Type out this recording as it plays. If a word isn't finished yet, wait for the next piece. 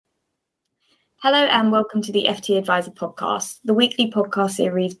Hello and welcome to the FT Advisor podcast, the weekly podcast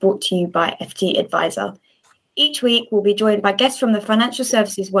series brought to you by FT Advisor. Each week, we'll be joined by guests from the financial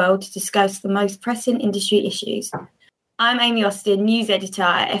services world to discuss the most pressing industry issues. I'm Amy Austin, news editor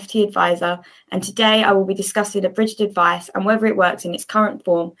at FT Advisor, and today I will be discussing abridged advice and whether it works in its current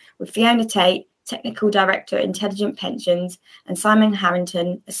form with Fiona Tate, Technical Director at Intelligent Pensions, and Simon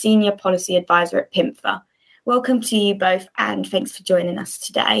Harrington, a Senior Policy Advisor at PIMFA. Welcome to you both, and thanks for joining us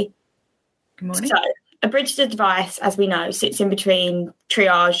today. Good morning. So, abridged advice, as we know, sits in between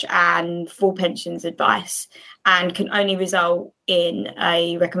triage and full pensions advice and can only result in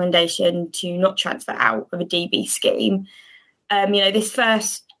a recommendation to not transfer out of a DB scheme. This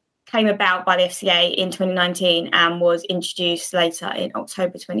first came about by the FCA in 2019 and was introduced later in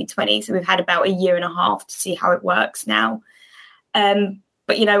October 2020. So we've had about a year and a half to see how it works now.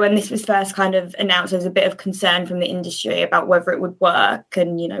 But, when this was first kind of announced, there was a bit of concern from the industry about whether it would work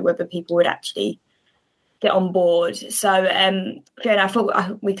and, whether people would actually get on board. So, Fiona, I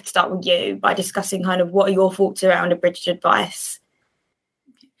thought we could start with you by discussing kind of what are your thoughts around abridged advice?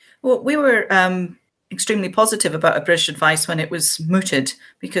 Well, we were extremely positive about abridged advice when it was mooted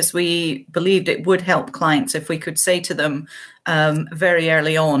because we believed it would help clients if we could say to them very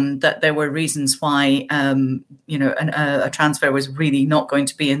early on that there were reasons why, a transfer was really not going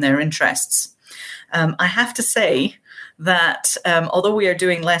to be in their interests. I have to say that although we are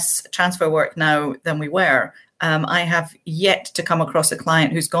doing less transfer work now than we were, I have yet to come across a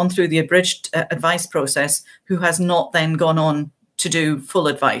client who's gone through the abridged advice process who has not then gone on to do full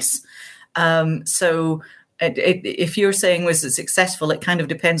advice. If you're saying was it successful, it kind of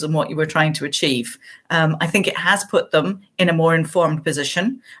depends on what you were trying to achieve. I think it has put them in a more informed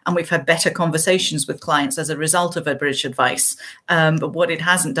position, and we've had better conversations with clients as a result of abridged advice. But what it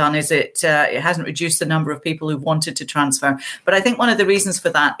hasn't done is it hasn't reduced the number of people who wanted to transfer. But I think one of the reasons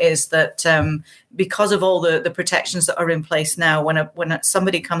for that is that because of all the protections that are in place now, when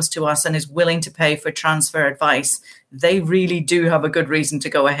somebody comes to us and is willing to pay for transfer advice, they really do have a good reason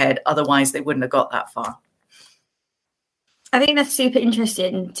to go ahead. Otherwise, they wouldn't have got that far. I think that's super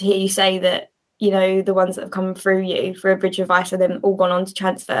interesting to hear you say that, the ones that have come through you for abridged advice have then all gone on to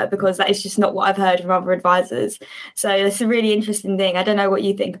transfer, because that is just not what I've heard from other advisors. So it's a really interesting thing. I don't know what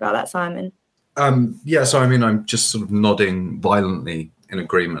you think about that, Simon. I'm just sort of nodding violently in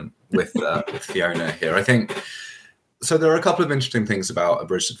agreement with Fiona here. I think, so there are a couple of interesting things about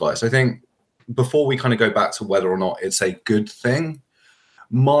abridged advice. I think before we kind of go back to whether or not it's a good thing,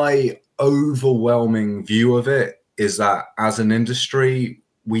 my overwhelming view of it is that as an industry,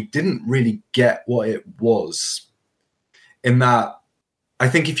 we didn't really get what it was. In that, I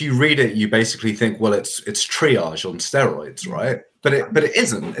think if you read it, you basically think, well, it's triage on steroids, right? But it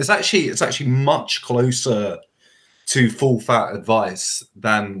isn't. It's actually much closer to full fat advice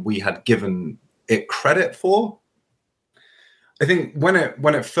than we had given it credit for. I think when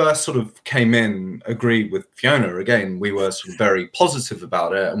it first sort of came in, agreed with Fiona, again, we were sort of very positive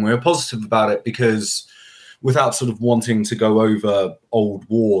about it. And we were positive about it because without sort of wanting to go over old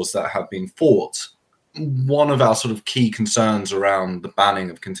wars that have been fought, one of our sort of key concerns around the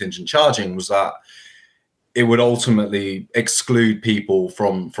banning of contingent charging was that it would ultimately exclude people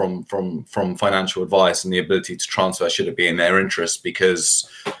from financial advice and the ability to transfer should it be in their interest, because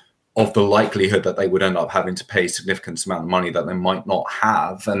of the likelihood that they would end up having to pay a significant amount of money that they might not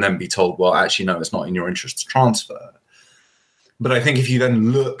have and then be told, well, actually, no, it's not in your interest to transfer. But I think if you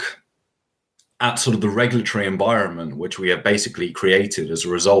then look at sort of the regulatory environment, which we have basically created as a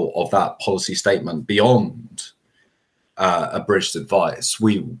result of that policy statement beyond abridged advice,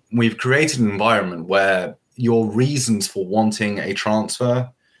 we've created an environment where your reasons for wanting a transfer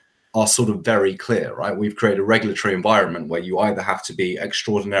are sort of very clear, right? We've created a regulatory environment where you either have to be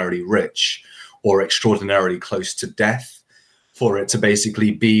extraordinarily rich or extraordinarily close to death for it to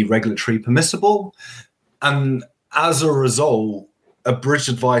basically be regulatory permissible. And as a result, abridged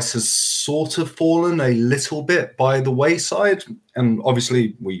advice has sort of fallen a little bit by the wayside. And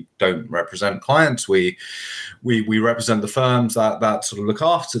obviously we don't represent clients. We represent the firms that sort of look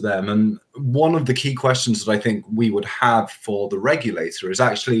after them. And one of the key questions that I think we would have for the regulator is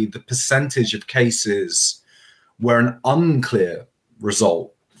actually the percentage of cases where an unclear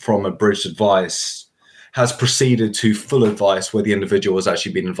result from abridged advice has proceeded to full advice where the individual has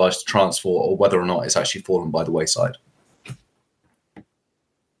actually been advised to transfer, or whether or not it's actually fallen by the wayside.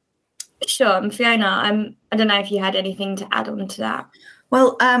 Sure. Fiona, I don't know if you had anything to add on to that.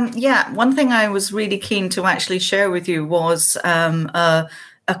 Well, one thing I was really keen to actually share with you was a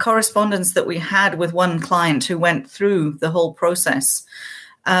correspondence that we had with one client who went through the whole process.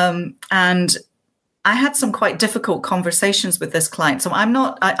 And I had some quite difficult conversations with this client. So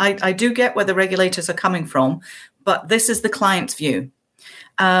I do get where the regulators are coming from, but this is the client's view.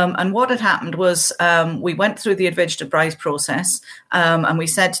 And what had happened was we went through the Abridged Advice process and we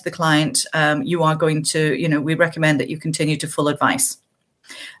said to the client, you are going to, we recommend that you continue to full advice.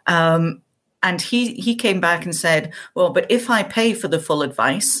 And he came back and said, well, but if I pay for the full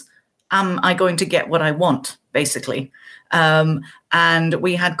advice, am I going to get what I want, basically? And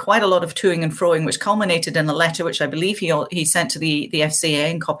we had quite a lot of toing and froing, which culminated in a letter, which I believe he sent to the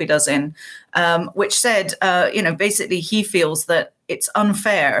FCA and copied us in, which said, basically he feels that it's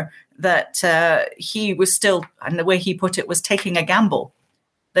unfair that he was still, and the way he put it was taking a gamble,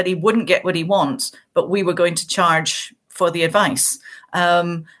 that he wouldn't get what he wants, but we were going to charge for the advice.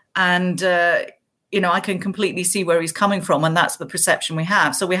 I can completely see where he's coming from, and that's the perception we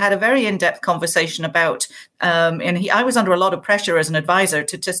have. So we had a very in-depth conversation about, I was under a lot of pressure as an advisor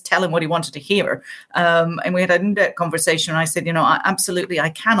to just tell him what he wanted to hear. And we had an in-depth conversation, and I said, I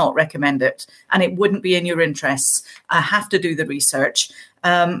cannot recommend it, and it wouldn't be in your interests. I have to do the research.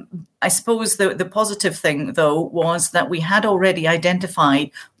 I suppose the positive thing, though, was that we had already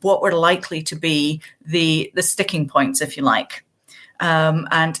identified what were likely to be the sticking points, if you like.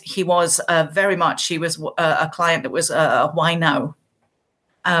 And he was a client that was why now?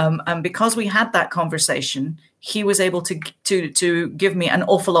 And because we had that conversation, he was able to give me an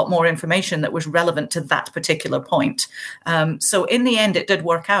awful lot more information that was relevant to that particular point. So in the end, it did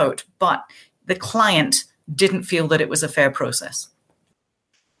work out, but the client didn't feel that it was a fair process.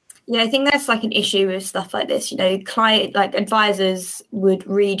 Yeah, I think that's like an issue with stuff like this. Client, like advisors would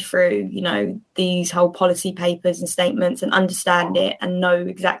read through, these whole policy papers and statements and understand it and know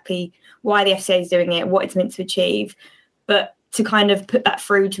exactly why the FCA is doing it, what it's meant to achieve. But to kind of put that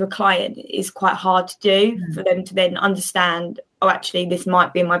through to a client is quite hard to do for them to then understand, oh, actually, this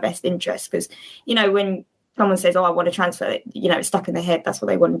might be in my best interest. Because, when someone says, oh, I want to transfer it, it's stuck in their head. That's what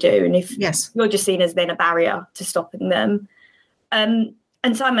they want to do. And if you're just seen as then a barrier to stopping them.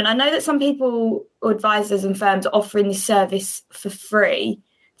 And Simon, I know that some people or advisors and firms are offering this service for free.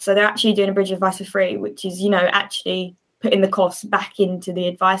 So they're actually doing Abridged Advice for free, which is, actually putting the costs back into the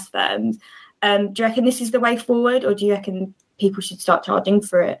advice firms. Do you reckon this is the way forward, or do you reckon people should start charging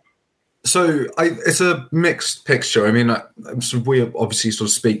for it? So it's a mixed picture. I mean, we obviously sort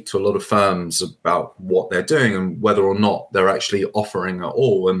of speak to a lot of firms about what they're doing and whether or not they're actually offering at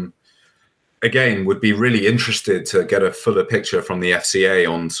all. And again, would be really interested to get a fuller picture from the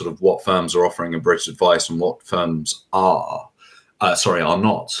FCA on sort of what firms are offering Abridged Advice and what firms are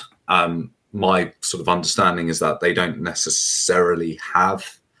not. My sort of understanding is that they don't necessarily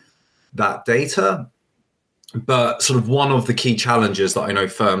have that data. But sort of one of the key challenges that I know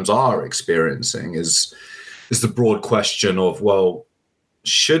firms are experiencing is the broad question of, well,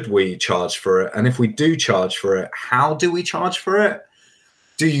 should we charge for it? And if we do charge for it, how do we charge for it?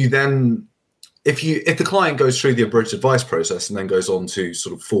 Do you then, if the client goes through the Abridged Advice process and then goes on to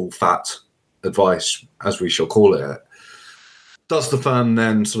sort of full fat advice, as we shall call it, does the firm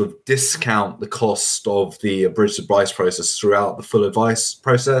then sort of discount the cost of the Abridged Advice process throughout the full advice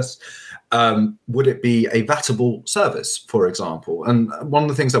process? Would it be a VATable service, for example? And one of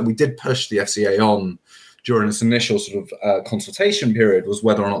the things that we did push the FCA on during its initial sort of consultation period was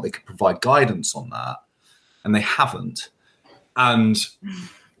whether or not they could provide guidance on that. And they haven't. And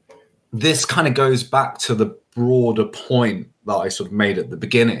this kind of goes back to the broader point that I sort of made at the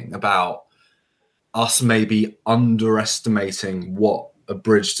beginning about us maybe underestimating what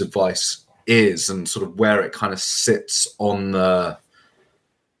Abridged Advice is and sort of where it kind of sits on the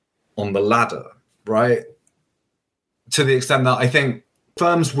ladder, right? To the extent that I think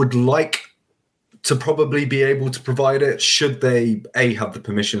firms would like to probably be able to provide it, should they have the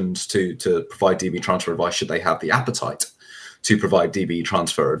permissions to provide DB transfer advice, should they have the appetite to provide DB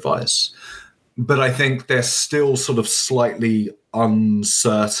transfer advice. But I think they're still sort of slightly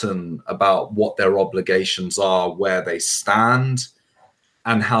uncertain about what their obligations are, where they stand,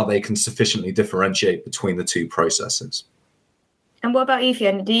 and how they can sufficiently differentiate between the two processes. And what about you,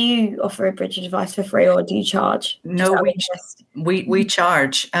 Fiona? Do you offer Abridged Advice for free, or do you charge? No, we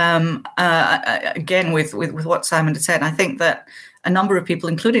charge. Again, with what Simon had said, I think that a number of people,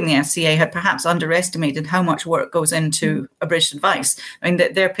 including the FCA, had perhaps underestimated how much work goes into Abridged Advice. I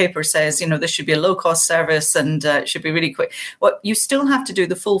mean, their paper says, this should be a low-cost service and it should be really quick. Well, you still have to do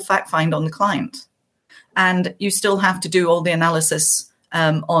the full fact find on the client, and you still have to do all the analysis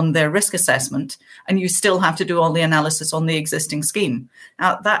on their risk assessment, and you still have to do all the analysis on the existing scheme.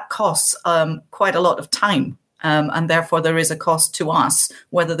 Now, that costs quite a lot of time, and therefore there is a cost to us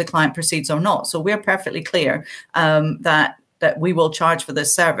whether the client proceeds or not. So we're perfectly clear that we will charge for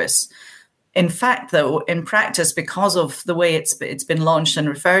this service. In fact, though, in practice, because of the way it's been launched and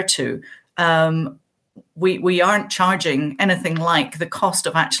referred to, we aren't charging anything like the cost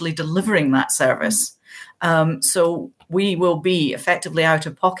of actually delivering that service. So we will be effectively out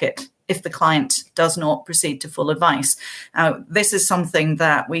of pocket if the client does not proceed to full advice. Now, this is something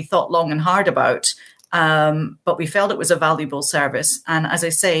that we thought long and hard about, but we felt it was a valuable service. And as I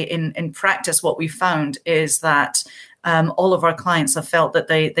say, in practice, what we found is that all of our clients have felt that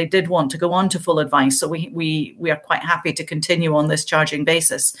they did want to go on to full advice. So we are quite happy to continue on this charging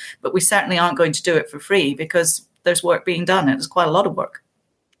basis, but we certainly aren't going to do it for free because there's work being done. It's quite a lot of work.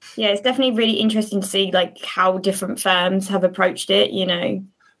 Yeah, it's definitely really interesting to see like how different firms have approached it.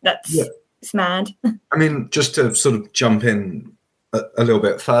 It's mad. I mean, just to sort of jump in a little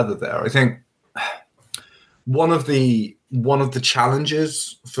bit further there, I think one of the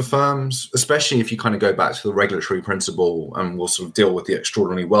challenges for firms, especially if you kind of go back to the regulatory principle, and we'll sort of deal with the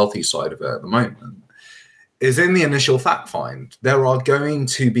extraordinarily wealthy side of it at the moment, is in the initial fact find, there are going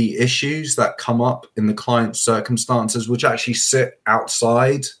to be issues that come up in the client's circumstances which actually sit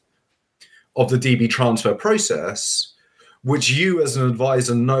outside of the DB transfer process, which you as an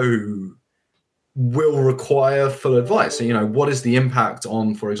advisor know will require full advice. So, what is the impact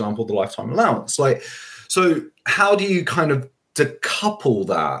on, for example, the lifetime allowance? So how do you kind of decouple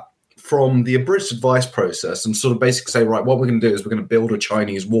that from the abridged advice process and sort of basically say, right, what we're going to do is we're going to build a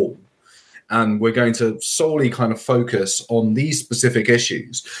Chinese wall and we're going to solely kind of focus on these specific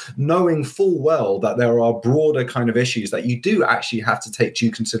issues, knowing full well that there are broader kind of issues that you do actually have to take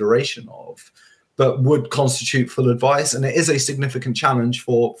due consideration of, but would constitute full advice. And it is a significant challenge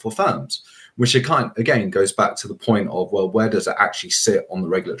for firms, which again goes back to the point of, well, where does it actually sit on the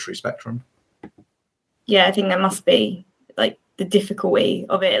regulatory spectrum? Yeah, I think that must be like the difficulty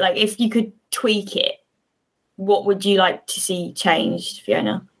of it. Like, if you could tweak it, what would you like to see changed,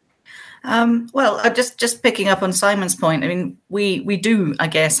 Fiona? Well, just picking up on Simon's point, I mean, we do, I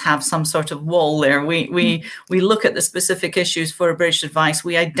guess, have some sort of wall there. We look at the specific issues for abridged advice.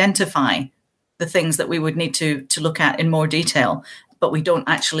 We identify the things that we would need to look at in more detail, but we don't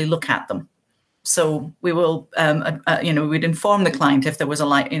actually look at them. So we will, we'd inform the client if there was a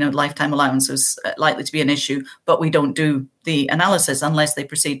lifetime allowance was likely to be an issue, but we don't do the analysis unless they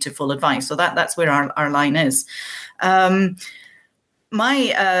proceed to full advice. So that's where our line is. I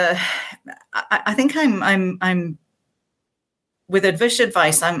think I'm with abridged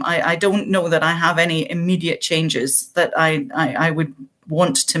advice. I don't know that I have any immediate changes that I would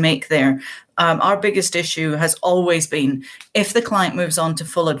want to make there. Our biggest issue has always been if the client moves on to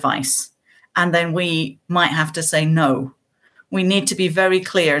full advice, and then we might have to say no. We need to be very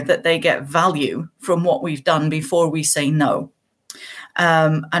clear that they get value from what we've done before we say no.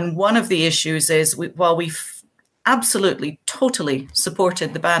 And one of the issues is, while we've absolutely, totally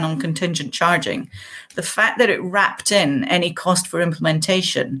supported the ban on contingent charging, the fact that it wrapped in any cost for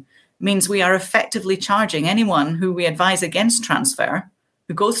implementation means we are effectively charging anyone who we advise against transfer,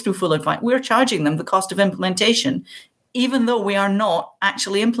 who goes through full advice, we're charging them the cost of implementation, even though we are not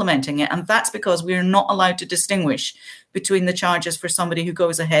actually implementing it. And that's because we are not allowed to distinguish between the charges for somebody who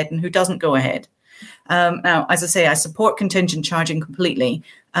goes ahead and who doesn't go ahead. Now, as I say, I support contingent charging completely,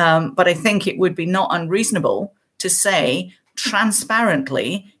 but I think it would be not unreasonable to say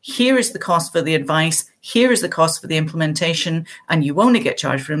transparently, here is the cost for the advice, here is the cost for the implementation, and you only get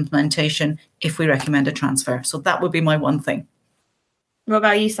charged for implementation if we recommend a transfer. So that would be my one thing. What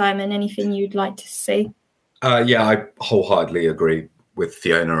about you, Simon? Anything you'd like to see? Yeah, I wholeheartedly agree with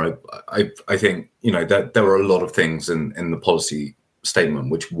Fiona. I think, that there were a lot of things in the policy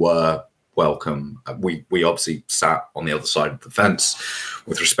statement which were welcome. We obviously sat on the other side of the fence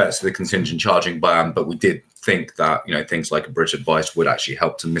with respect to the contingent charging ban, but we did think that, things like abridged advice would actually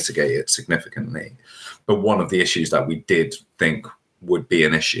help to mitigate it significantly. But one of the issues that we did think would be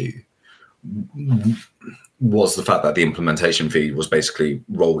an issue was the fact that the implementation fee was basically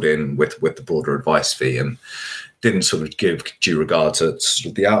rolled in with the broader advice fee and didn't sort of give due regard to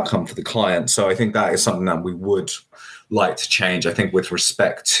sort of the outcome for the client. So I think that is something that we would like to change. I think with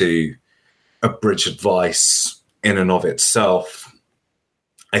respect to abridged advice in and of itself,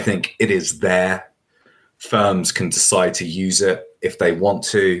 I think it is there. Firms can decide to use it if they want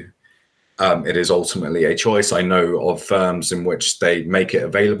to. It is ultimately a choice. I know of firms in which they make it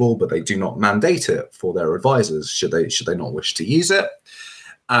available, but they do not mandate it for their advisors should they not wish to use it.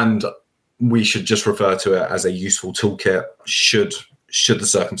 And we should just refer to it as a useful toolkit should the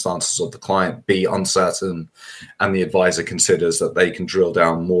circumstances of the client be uncertain and the advisor considers that they can drill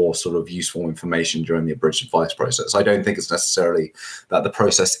down more sort of useful information during the abridged advice process. I don't think it's necessarily that the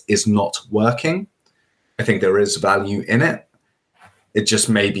process is not working. I think there is value in it. it just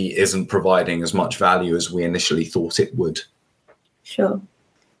maybe isn't providing as much value as we initially thought it would. Sure.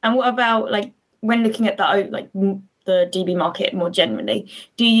 And what about like when looking at the DB market more generally,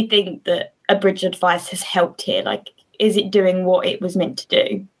 do you think that abridged advice has helped here? Like, is it doing what it was meant to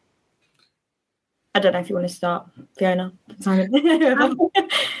do? I don't know if you want to start, Fiona.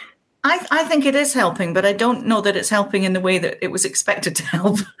 I think it is helping, but I don't know that it's helping in the way that it was expected to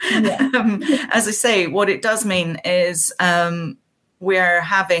help. Yeah. As I say, what it does mean is we're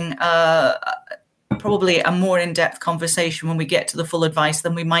having probably a more in-depth conversation when we get to the full advice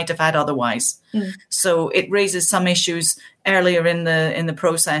than we might have had otherwise. So it raises some issues earlier in the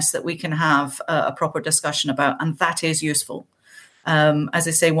process that we can have a proper discussion about, and that is useful. As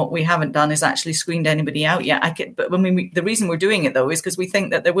I say, what we haven't done is actually screened anybody out yet. But the reason we're doing it, though, is because we think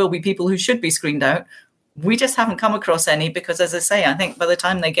that there will be people who should be screened out. We just haven't come across any because, as I say, I think by the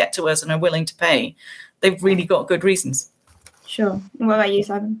time they get to us and are willing to pay, they've really got good reasons. Sure. What about you,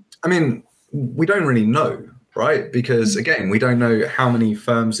 Simon? I mean, we don't really know, right? Because, again, we don't know how many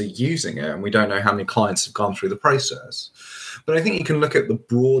firms are using it and we don't know how many clients have gone through the process. But I think you can look at the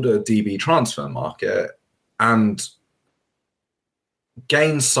broader DB transfer market and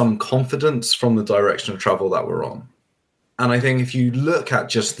gain some confidence from the direction of travel that we're on. And I think if you look at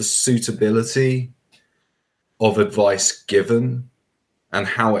just the suitability of advice given and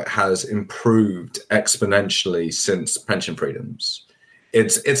how it has improved exponentially since pension freedoms,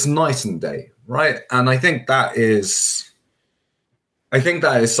 it's night and day, right? And I think that is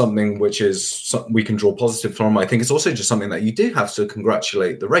something which is we can draw positive from. I think it's also just something that you do have to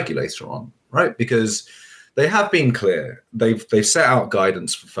congratulate the regulator on, right? Because they have been clear. They've set out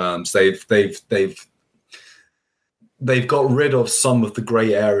guidance for firms. They've got rid of some of the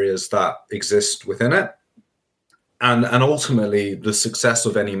grey areas that exist within it, and ultimately the success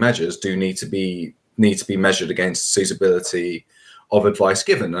of any measures do need to be measured against the suitability of advice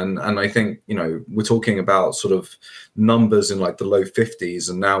given. And I think, you know, we're talking about sort of numbers in like the low 50s,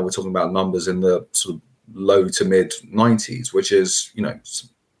 and now we're talking about numbers in the sort of low to mid 90s, which is, you know,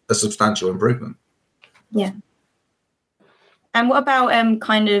 a substantial improvement. Yeah. And what about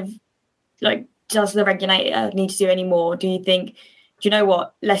kind of like, does the regulator need to do any more? Do you think, do you know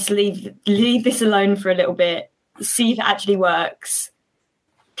what, let's leave this alone for a little bit, see if it actually works?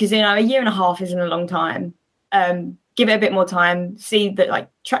 Because, you know, a year and a half isn't a long time. Give it a bit more time, see that, like,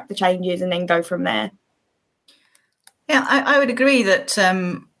 track the changes and then go from there. Yeah, I would agree that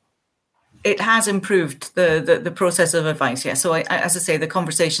it has improved the process of advice. Yeah, so as I say, the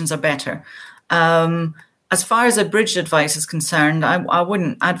conversations are better. As far as abridged advice is concerned, I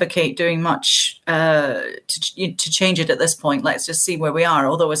wouldn't advocate doing much to change it at this point. Let's just see where we are.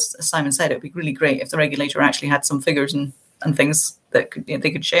 Although, as Simon said, it would be really great if the regulator actually had some figures and things that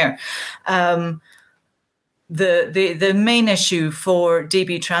they could share. The main issue for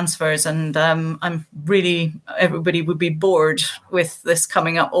DB transfers, and I'm really, everybody would be bored with this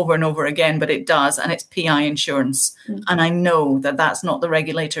coming up over and over again, but it does, and it's PI insurance. And I know that that's not the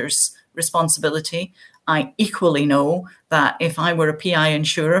regulator's responsibility. I equally know that if I were a PI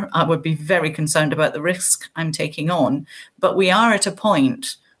insurer, I would be very concerned about the risk I'm taking on. But we are at a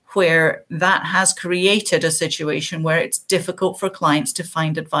point where that has created a situation where it's difficult for clients to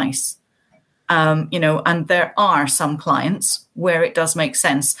find advice. You know, and there are some clients where it does make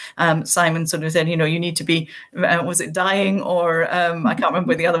sense. Simon sort of said, you know, you need to be, was it dying or I can't remember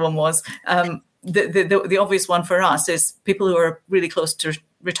what the other one was. The obvious one for us is people who are really close to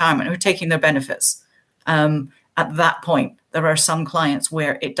retirement, who are taking their benefits. At that point, there are some clients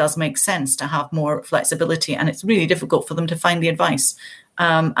where it does make sense to have more flexibility, and it's really difficult for them to find the advice.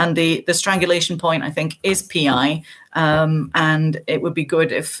 And the strangulation point, I think, is PI, and it would be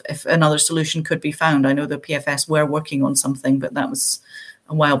good if another solution could be found. I know the PFS were working on something, but that was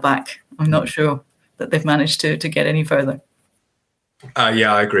a while back. I'm not sure that they've managed to get any further.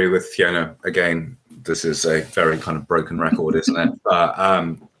 Yeah, I agree with Fiona. Again, this is a very kind of broken record, isn't it? But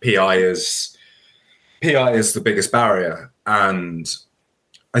PI is the biggest barrier. And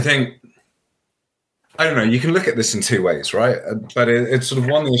I think, I don't know, you can look at this in two ways, right? But it's sort of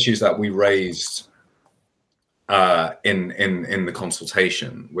one of the issues that we raised in the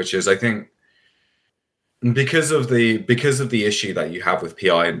consultation, which is, I think, because of the issue that you have with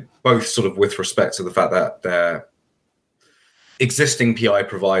PI, both sort of with respect to the fact that their existing PI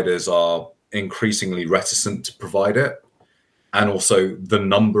providers are increasingly reticent to provide it, and also the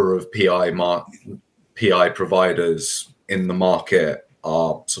number of PI providers in the market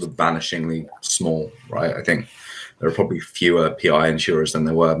are sort of vanishingly small, right? I think there are probably fewer PI insurers than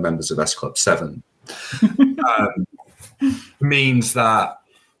there were members of S Club 7. Means that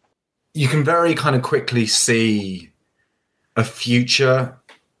you can very kind of quickly see a future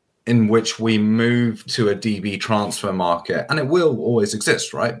in which we move to a DB transfer market, and it will always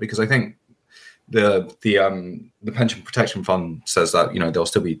exist, right? Because I think the Pension Protection Fund says that there'll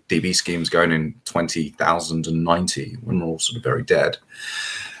still be DB schemes going in 20,090 when we're all sort of very dead.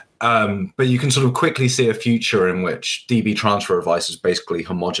 But you can sort of quickly see a future in which DB transfer advice is basically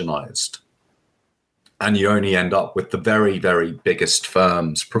homogenized, and you only end up with the very, very biggest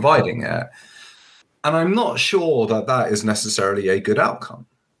firms providing it. And I'm not sure that that is necessarily a good outcome,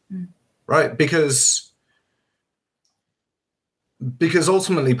 right? Because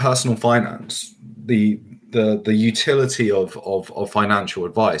ultimately, personal finance, the utility of financial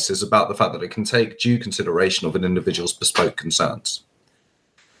advice is about the fact that it can take due consideration of an individual's bespoke concerns.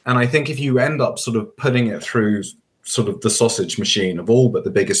 And I think if you end up sort of putting it through sort of the sausage machine of all but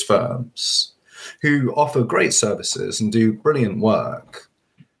the biggest firms who offer great services and do brilliant work,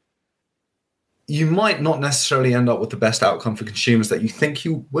 you might not necessarily end up with the best outcome for consumers that you think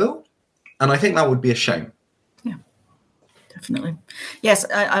you will. And I think that would be a shame. Yeah, definitely. Yes,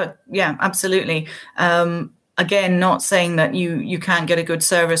 yeah, absolutely. Again, not saying that you can't get a good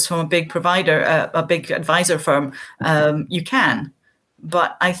service from a big provider, a big advisor firm. You can.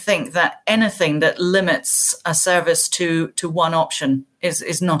 But I think that anything that limits a service to one option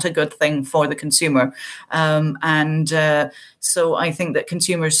is not a good thing for the consumer. So I think that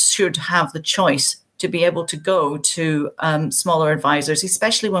consumers should have the choice to be able to go to smaller advisors,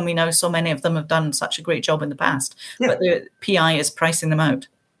 especially when we know so many of them have done such a great job in the past. Yeah. But the PI is pricing them out.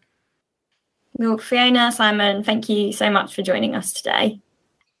 Well, Fiona, Simon, thank you so much for joining us today.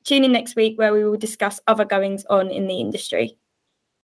 Tune in next week where we will discuss other goings on in the industry.